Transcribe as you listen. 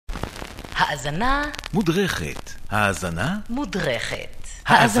האזנה מודרכת. האזנה מודרכת.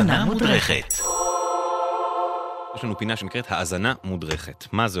 האזנה מודרכת. יש לנו פינה שנקראת האזנה מודרכת.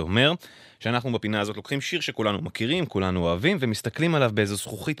 מה זה אומר? שאנחנו בפינה הזאת לוקחים שיר שכולנו מכירים, כולנו אוהבים, ומסתכלים עליו באיזו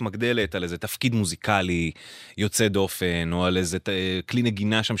זכוכית מגדלת, על איזה תפקיד מוזיקלי יוצא דופן, או על איזה כלי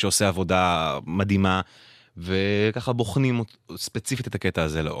נגינה שם שעושה עבודה מדהימה, וככה בוחנים ספציפית את הקטע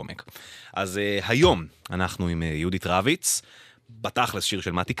הזה לעומק. אז היום אנחנו עם יהודית רביץ, בתכלס שיר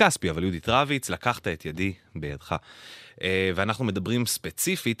של מתי כספי, אבל יהודית רביץ, לקחת את ידי בידך. ואנחנו מדברים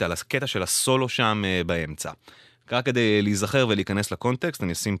ספציפית על הקטע של הסולו שם באמצע. רק כדי להיזכר ולהיכנס לקונטקסט,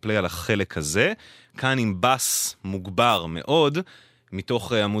 אני אשים פליי על החלק הזה, כאן עם בס מוגבר מאוד,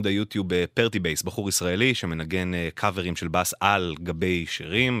 מתוך עמוד היוטיוב פרטי בייס, בחור ישראלי שמנגן קאברים של בס על גבי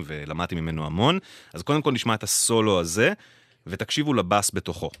שירים, ולמדתי ממנו המון. אז קודם כל נשמע את הסולו הזה, ותקשיבו לבס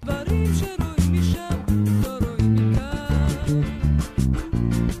בתוכו.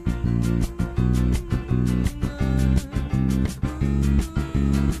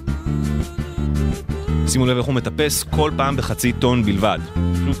 שימו לב איך הוא מטפס כל פעם בחצי טון בלבד.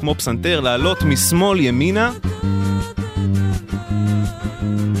 פשוט כמו פסנתר, לעלות משמאל ימינה.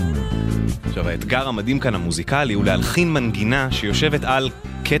 עכשיו, האתגר המדהים כאן המוזיקלי הוא להלחין מנגינה שיושבת על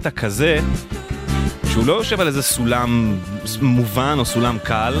קטע כזה, שהוא לא יושב על איזה סולם מובן או סולם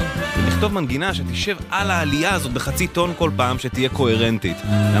קל, ולכתוב מנגינה שתשב על העלייה הזאת בחצי טון כל פעם שתהיה קוהרנטית.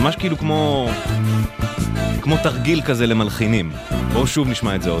 ממש כאילו כמו תרגיל כזה למלחינים. בואו שוב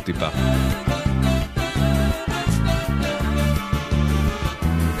נשמע את זה עוד טיפה.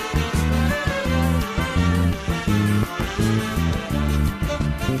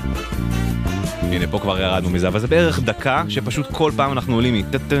 הנה, פה כבר ירדנו מזה, אבל זה בערך דקה שפשוט כל פעם אנחנו עולים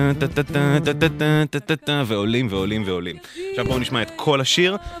ועולים ועולים ועולים. עכשיו בואו נשמע את כל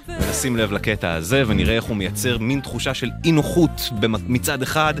השיר ונשים לב לקטע הזה ונראה איך הוא מייצר מין תחושה של אי-נוחות מצד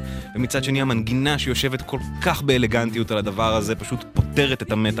אחד, ומצד שני המנגינה שיושבת כל כך באלגנטיות על הדבר הזה פשוט פותרת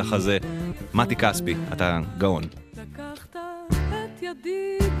את המתח הזה. מתי כספי, אתה גאון. לקחת את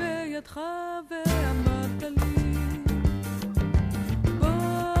ידי בידך ואמרת לי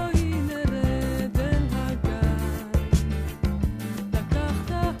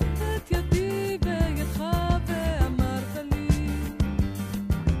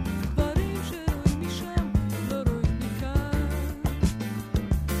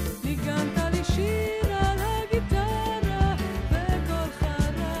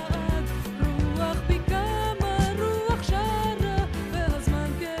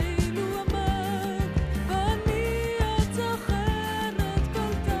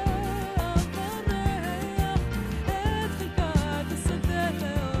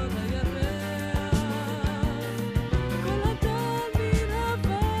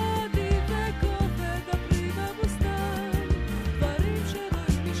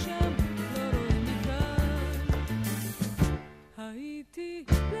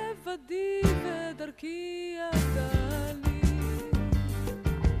לבדי ודרכי עבדה לי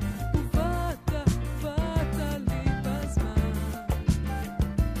ובאת לי בזמן.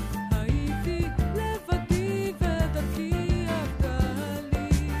 הייתי לבדי ודרכי עבדה לי,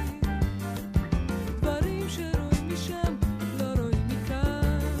 דברים שרואים משם לא רואים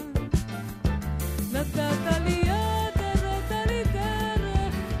מכאן. נתת לי יד, הראת לי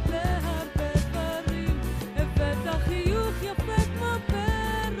דרך להרבה דברים, הבאת חיוך יפה כמו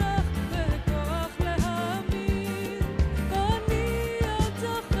פרח וכוח להאמין. אני עוד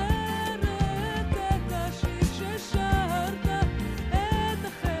זוכרת את השיר ששרת, את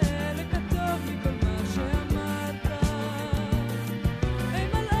החלק הטוב מכל מה שאמרת. היי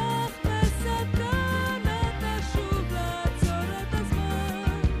מלאך ושטן, אתה שוב לעצור את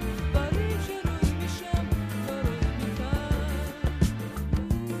הזמן, דברים שרואים משם לא רואים מכאן.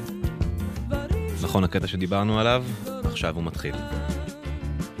 נכון, הקטע שדיברנו עליו, עכשיו הוא מתחיל.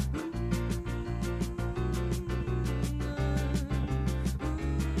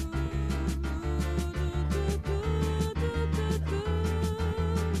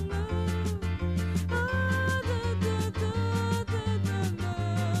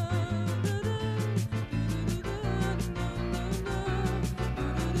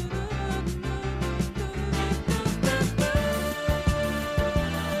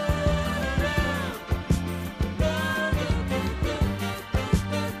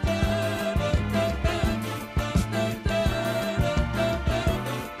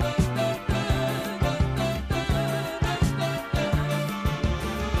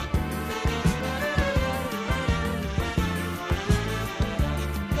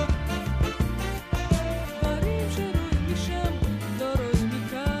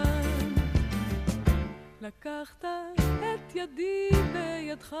 לקחת את ידי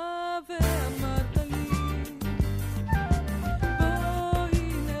בידך ואמר